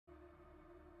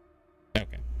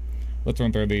Let's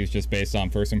run through these just based on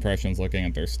first impressions looking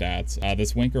at their stats.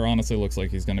 This Winker honestly looks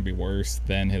like he's going to be worse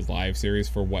than his live series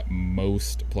for what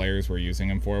most players were using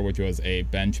him for, which was a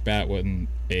bench bat with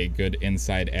a good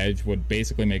inside edge would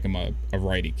basically make him a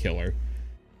righty killer.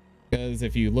 Because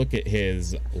if you look at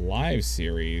his live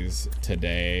series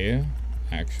today,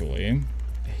 actually,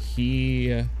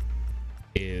 he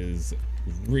is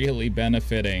really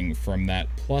benefiting from that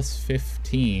plus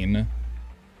 15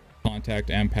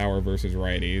 contact and power versus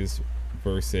righties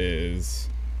versus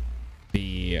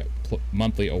the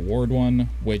monthly award one,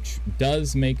 which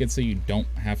does make it so you don't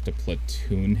have to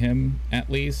platoon him at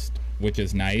least, which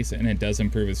is nice, and it does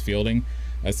improve his fielding.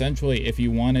 Essentially, if you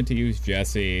wanted to use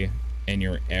Jesse in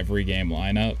your every game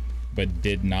lineup but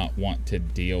did not want to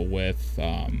deal with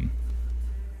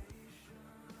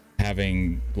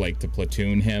having like to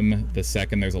platoon him the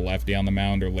second there's a lefty on the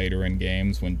mound or later in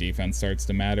games when defense starts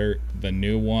to matter, the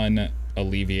new one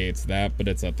alleviates that, but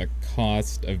it's at the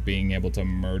cost of being able to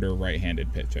murder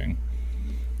right-handed pitching.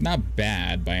 Not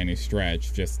bad by any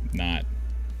stretch, just not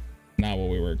what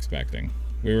we were expecting.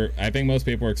 I think most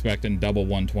people were expecting double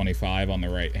 125 on the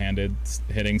right-handed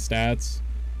hitting stats,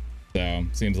 so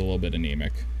seems a little bit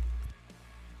anemic.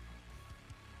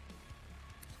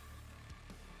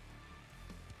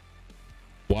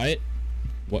 What?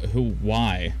 Who?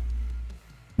 Why?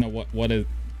 No, what is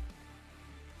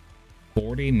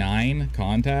 49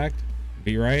 contact?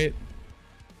 Be right?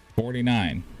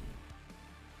 49.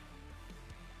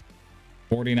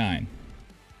 49.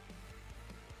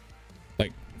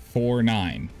 Like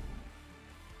 49.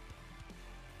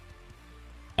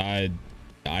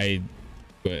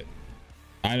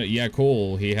 Yeah,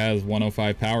 cool. He has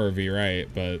 105 power V right,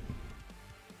 but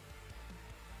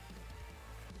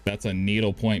that's a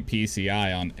needle point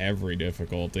PCI on every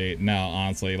difficulty. No,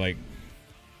 honestly, like,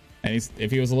 and if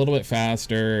he was a little bit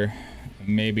faster,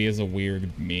 maybe is a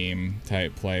weird meme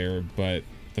type player, but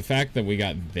the fact that we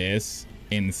got this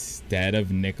instead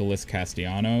of Nicholas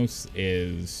Castellanos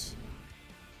is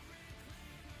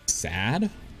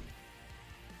sad.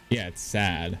 Yeah, it's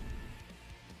sad.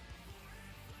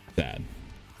 Sad.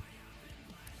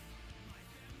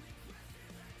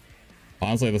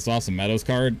 Honestly, the Awesome Meadows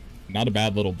card, not a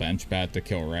bad little bench bat to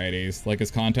kill righties. Like, his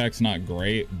contact's not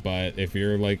great, but if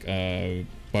you're like a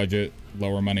budget,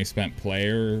 lower money spent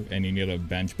player and you need a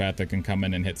bench bat that can come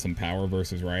in and hit some power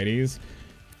versus righties,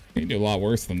 you can do a lot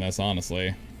worse than this,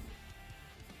 honestly.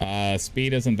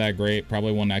 Speed isn't that great.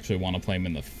 Probably wouldn't actually want to play him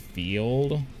in the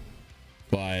field,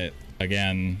 but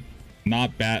again,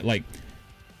 not bad. Like,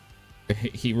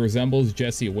 he resembles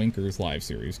Jesse Winker's live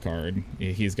series card.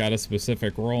 He's got a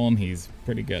specific role and he's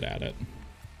pretty good at it.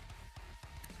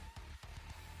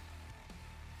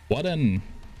 What an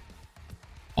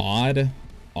odd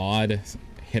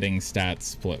hitting stat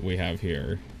split we have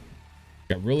here.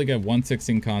 Got really good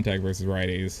 116 contact versus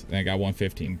righties, and I got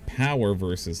 115 power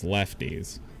versus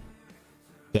lefties.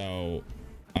 So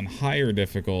on higher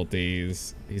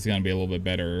difficulties, he's going to be a little bit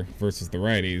better versus the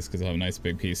righties because he'll have a nice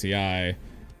big PCI,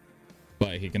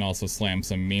 but he can also slam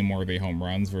some meme-worthy home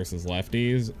runs versus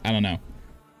lefties. I don't know.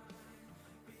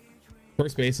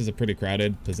 First base is a pretty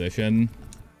crowded position,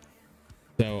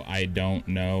 so I don't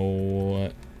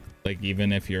know, like,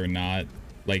 even if you're not,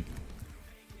 like,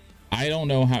 I don't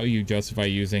know how you justify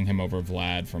using him over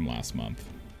Vlad from last month.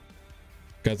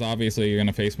 Because obviously you're going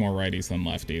to face more righties than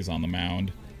lefties on the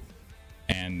mound.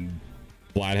 And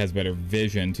Vlad has better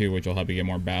vision too, which will help you get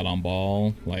more bat on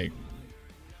ball. Like,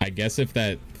 I guess if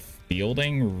that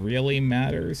fielding really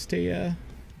matters to you,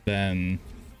 then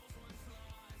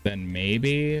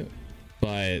maybe.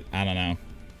 But I don't know.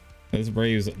 This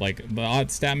Braves, like, the odd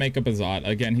stat makeup is odd.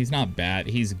 Again, he's not bad.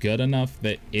 He's good enough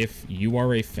that if you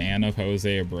are a fan of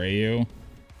Jose Abreu,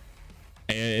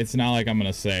 it's not like I'm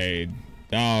gonna say,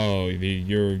 oh,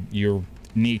 you're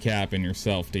kneecapping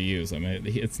yourself to use him.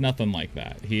 It's nothing like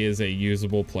that. He is a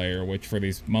usable player, which for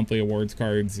these monthly awards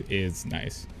cards is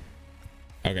nice.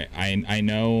 Okay, I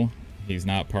know he's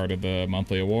not part of the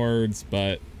monthly awards,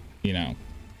 but you know,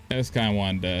 I just kind of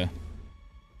wanted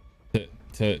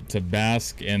to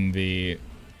bask in the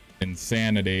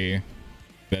insanity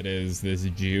that is this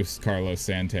juiced Carlos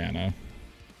Santana.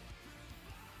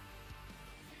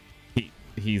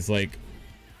 He's like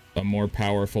a more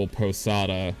powerful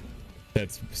Posada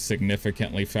that's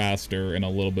significantly faster and a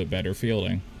little bit better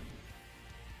fielding.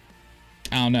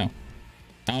 I don't know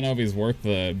if he's worth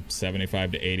the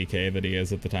 75 to 80k that he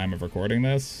is at the time of recording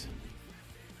this,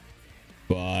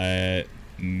 but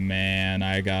man,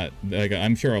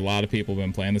 I'm sure a lot of people have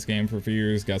been playing this game for a few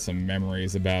years, got some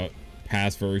memories about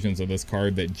past versions of this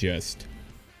card that just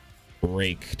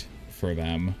raked for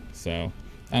them. So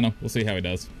I don't know, we'll see how he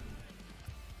does.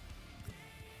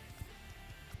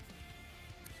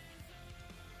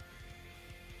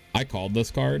 called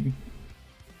this card,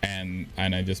 and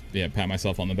I just, yeah, pat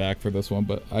myself on the back for this one,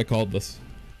 but I called this.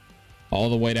 All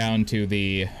the way down to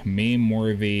the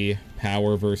meme-worthy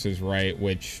power versus right,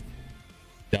 which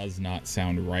does not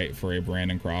sound right for a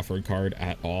Brandon Crawford card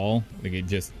at all. Like, it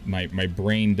just, my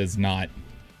brain does not.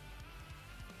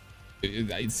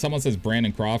 Someone says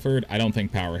Brandon Crawford, I don't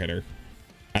think power hitter.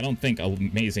 I don't think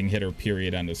amazing hitter,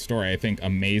 period, end of story. I think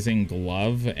amazing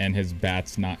glove, and his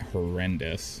bat's not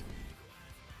horrendous.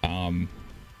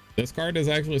 This card is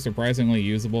actually surprisingly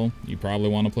usable. You probably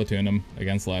want to platoon him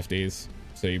against lefties.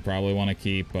 So you probably want to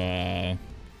keep,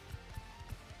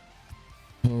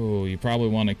 you probably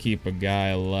want to keep a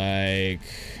guy like,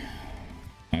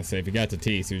 I say if you got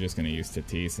Tatis, you're just going to use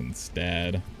Tatis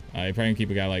instead. You probably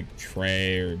keep a guy like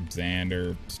Trey or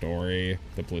Xander Story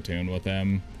to platoon with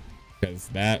him, because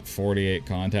that 48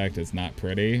 contact is not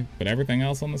pretty, but everything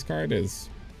else on this card is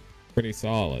pretty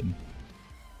solid.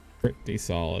 Pretty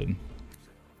solid.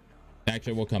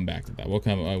 Actually, we'll come back to that. We'll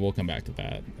come back to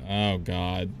that. Oh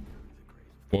God.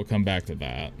 We'll come back to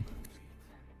that.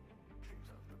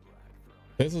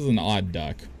 This is an odd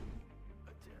duck.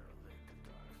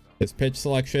 His pitch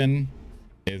selection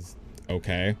is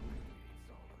okay.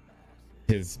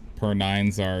 His per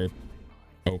nines are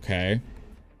okay.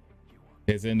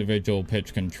 His individual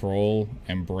pitch control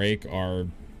and break are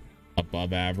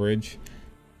above average.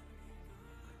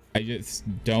 I just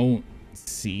don't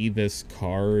see this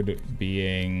card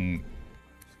being,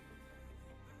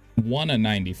 one, a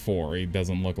 94. He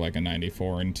doesn't look like a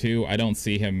 94, and two, I don't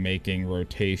see him making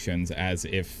rotations as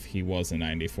if he was a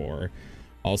 94.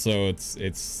 Also,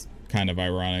 it's kind of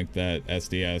ironic that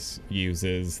SDS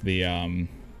uses the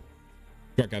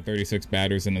struck out 36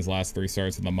 batters in his last 3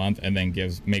 starts of the month, and then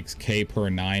makes K per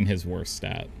 9 his worst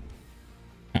stat.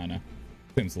 I don't know,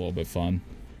 seems a little bit fun.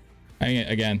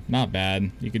 Again, not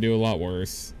bad. You could do a lot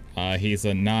worse. He's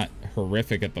not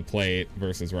horrific at the plate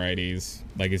versus righties.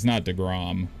 Like, he's not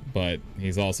DeGrom, but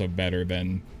he's also better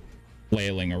than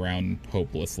flailing around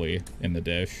hopelessly in the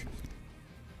dish.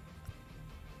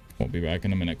 Won't be back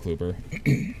in a minute, Kluber.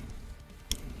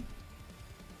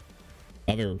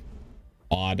 Other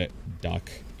odd duck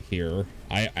here.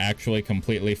 I actually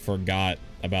completely forgot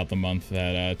about the month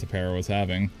that Tepera was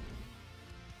having.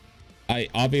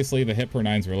 Obviously, the hit per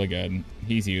 9 is really good.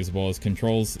 He's usable. His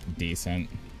control's decent.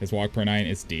 His walk per 9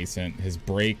 is decent. His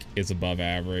break is above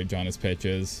average on his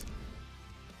pitches.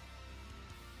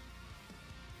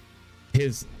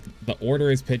 The order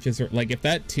his pitches are, like, if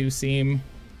that 2-seam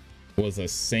was a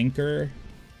sinker,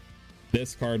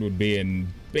 this card would be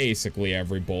in basically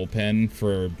every bullpen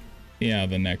for,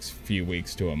 the next few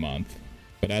weeks to a month.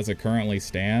 But as it currently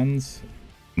stands,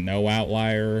 no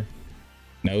outlier,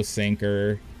 no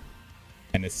sinker,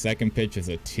 and his second pitch is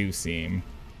a 2-seam.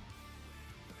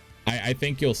 I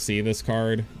think you'll see this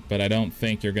card, but I don't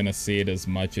think you're going to see it as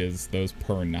much as those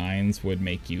per 9s would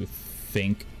make you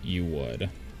think you would.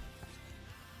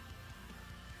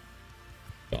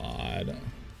 God.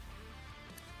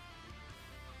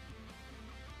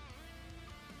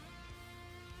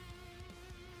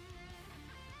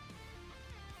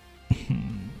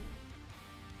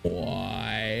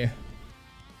 Why?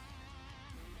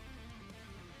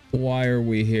 Why are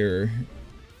we here,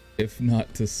 if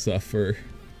not to suffer?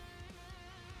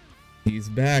 He's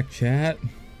back, chat.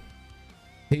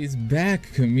 He's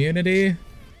back, community.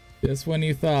 Just when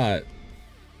you thought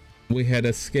we had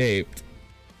escaped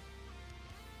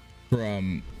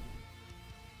from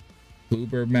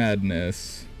Kluber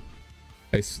madness,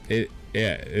 yeah,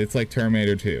 it's like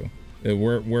Terminator 2.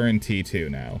 We're in T2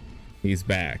 now. He's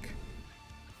back.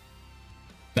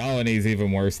 Oh, and he's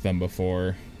even worse than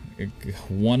before.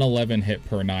 111 hit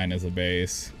per 9 as a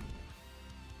base.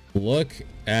 Look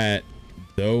at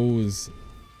those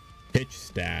pitch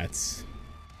stats.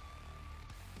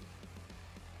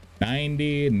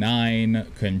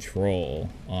 99 control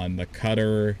on the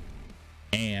cutter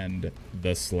and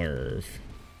the slurve.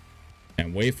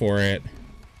 And wait for it.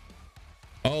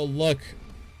 Oh, look.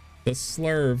 The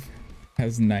slurve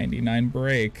has 99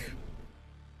 break.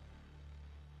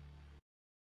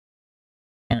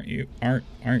 Aren't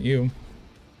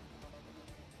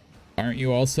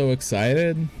you also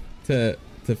excited to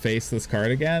face this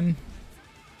card again?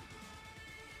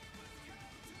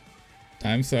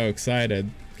 I'm so excited.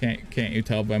 Can't you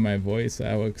tell by my voice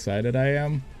how excited I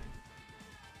am?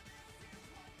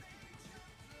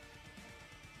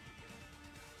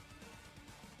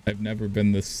 I've never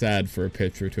been this sad for a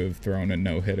pitcher to have thrown a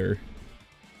no-hitter.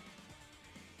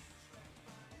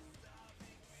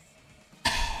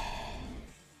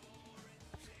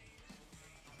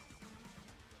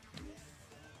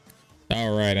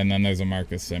 Oh, right, and then there's a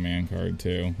Marcus Semien card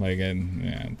too. Like,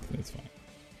 yeah, it's fine.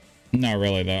 Not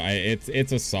really though.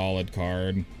 It's a solid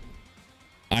card.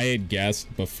 I had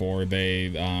guessed before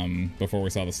before we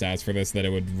saw the stats for this that it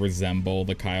would resemble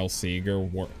the Kyle Seager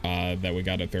that we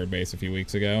got at third base a few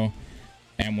weeks ago,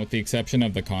 and with the exception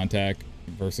of the contact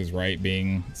versus right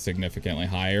being significantly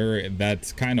higher,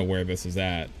 that's kind of where this is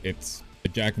at. It's a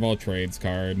jack of all trades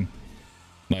card.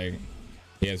 Like,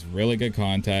 he has really good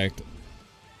contact,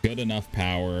 good enough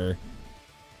power,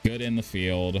 good in the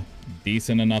field,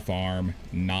 decent enough arm,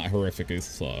 not horrifically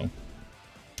slow.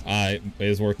 It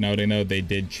is worth noting though, they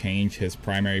did change his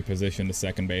primary position to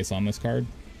second base on this card,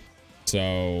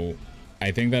 so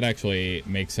I think that actually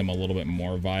makes him a little bit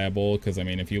more viable, because I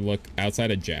mean, if you look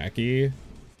outside of Jackie,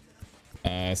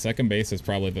 second base is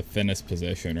probably the thinnest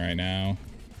position right now.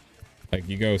 Like,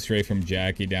 you go straight from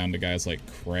Jackie down to guys like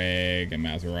Craig and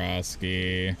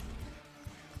Mazeroski.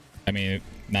 I mean,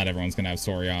 not everyone's gonna have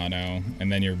Soriano,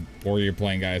 and then you're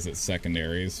playing guys at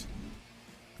secondaries.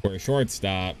 For a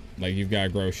shortstop, like, you've got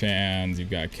Groshans,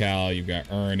 you've got Cal, you've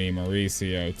got Ernie,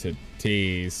 Mauricio,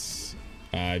 Tatis,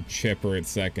 Chipper at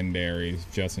secondaries,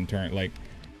 Justin Turner. Like,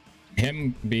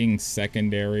 him being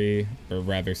secondary, or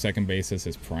rather second base as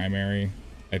his primary,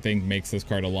 I think makes this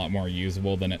card a lot more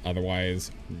usable than it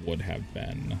otherwise would have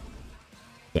been.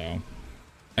 So,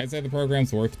 I'd say the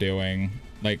program's worth doing.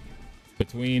 Like,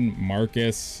 between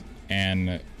Marcus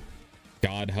and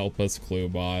God help us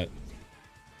Cluebot,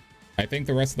 I think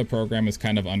the rest of the program is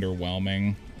kind of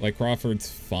underwhelming. Like, Crawford's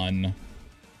fun.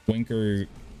 Winker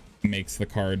makes the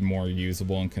card more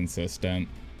usable and consistent.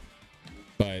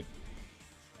 But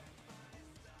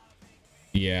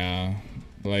yeah,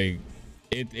 like,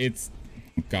 it's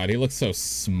God, he looks so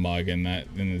smug in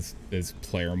his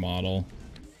player model.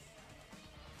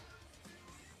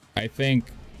 I think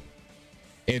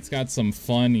it's got some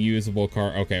fun usable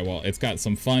card. Okay, well, it's got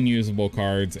some fun usable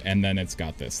cards, and then it's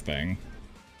got this thing.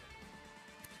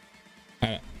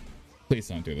 Please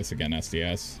don't do this again,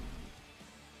 SDS.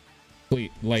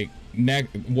 Please, like,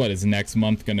 what is next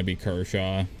month gonna be?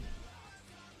 Kershaw?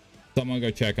 Someone go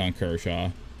check on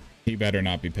Kershaw. He better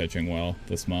not be pitching well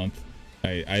this month.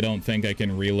 I don't think I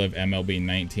can relive MLB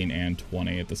 19 and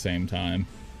 20 at the same time.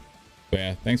 But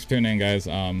yeah, thanks for tuning in, guys.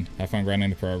 Have fun grinding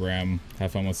the program.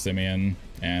 Have fun with Simeon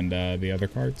and the other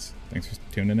cards. Thanks for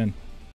tuning in.